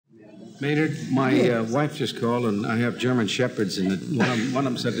Maynard, my wife just called, and I have German Shepherds, and one of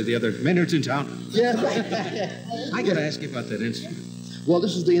them said to the other, Maynard's in town. Yeah. I got to ask you about that instrument. Well,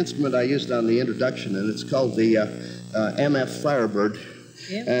 this is the instrument I used on the introduction, and it's called the MF Firebird.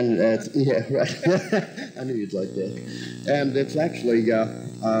 Yeah. And yeah, right. I knew you'd like that. And it's actually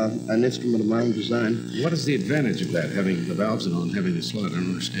an instrument of my own design. What is the advantage of that, having the valves and on, having the slot? I don't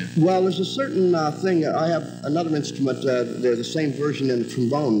understand. Well, there's a certain thing. I have another instrument. They're the same version in the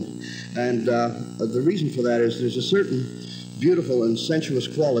trombone. And the reason for that is there's a certain beautiful and sensuous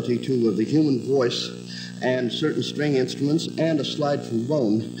quality to the human voice and certain string instruments and a slide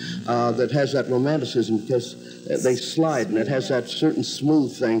trombone that has that romanticism because they slide, and it has that certain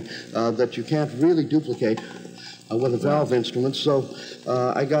smooth thing that you can't really duplicate with a valve instrument. So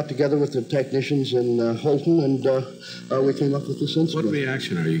I got together with the technicians in Holton, and we came up with this instrument. What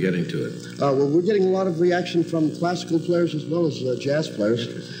reaction are you getting to it? Well, we're getting a lot of reaction from classical players as well as jazz players.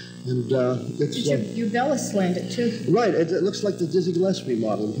 And it's... Your bell is slanted, too. Right, it looks like the Dizzy Gillespie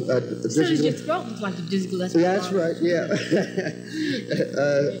model. So does your throat look like the Dizzy Gillespie Yeah, model? that's right, yeah.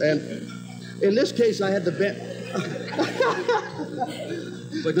 And in this case, I had the bend...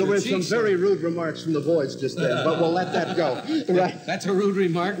 There were some very rude remarks from the boys just then, but we'll let that go. Right. That's a rude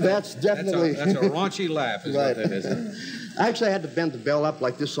remark? That's definitely... That's a raunchy laugh, is right. what that is. Actually, I had to bend the bell up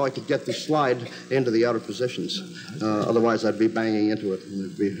like this so I could get the slide into the outer positions. Otherwise, I'd be banging into it, and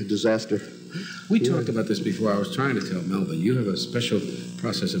it'd be a disaster. We talked about this before. I was trying to tell Melvin, you have a special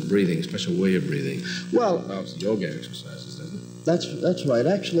process of breathing, a special way of breathing. Well... It involves yoga exercises, doesn't it? That's right.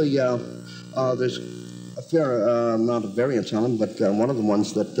 Actually, there's a fair amount of variance on them, but one of the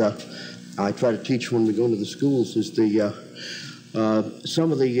ones that I try to teach when we go into the schools is the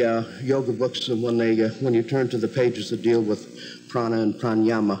some of the yoga books, when you turn to the pages that deal with prana and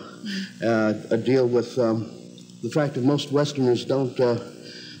pranayama, deal with the fact that most Westerners don't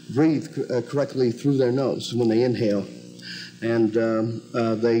breathe correctly through their nose when they inhale, and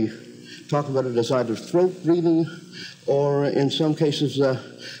they talk about it as either throat breathing or in some cases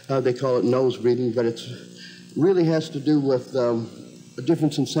they call it nose breathing, but it really has to do with a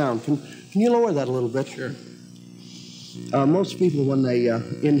difference in sound. Can you lower that a little bit? Sure. Most people, when they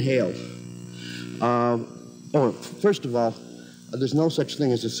inhale, first of all, there's no such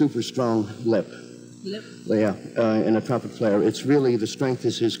thing as a super strong lip. Lip? Yeah, in a trumpet player. It's really, the strength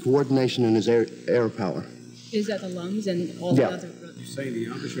is his coordination and his air power. Is that the lungs and all the other... You're saying the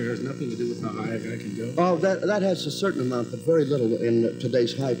embouchure has nothing to do with how high a guy can go? Oh, that has a certain amount, but very little in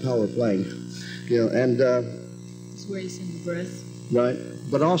today's high-power playing. You know, and... It's where you send the breath. Right.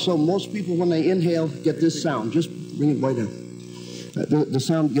 But also, most people, when they inhale, get this sound. Just bring it way down. The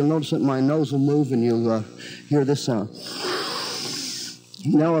sound, you'll notice that my nose will move, and you'll hear this sound.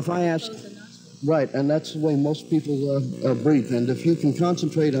 Now, if I ask... Right, and that's the way most people breathe. And if you can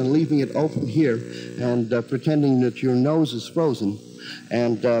concentrate on leaving it open here and pretending that your nose is frozen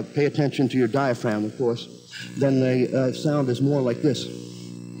and pay attention to your diaphragm, of course, then the sound is more like this. You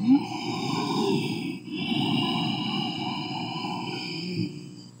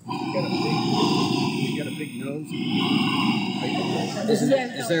got a big nose?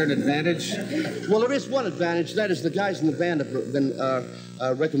 Is there an advantage? Well, there is one advantage. That is, the guys in the band have been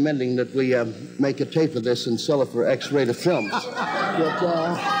recommending that we make a tape of this and sell it for X-rated films. But,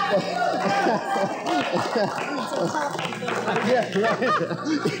 yeah,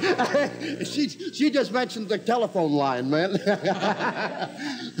 right. She just mentioned the telephone line, man.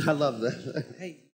 I love that. Hey.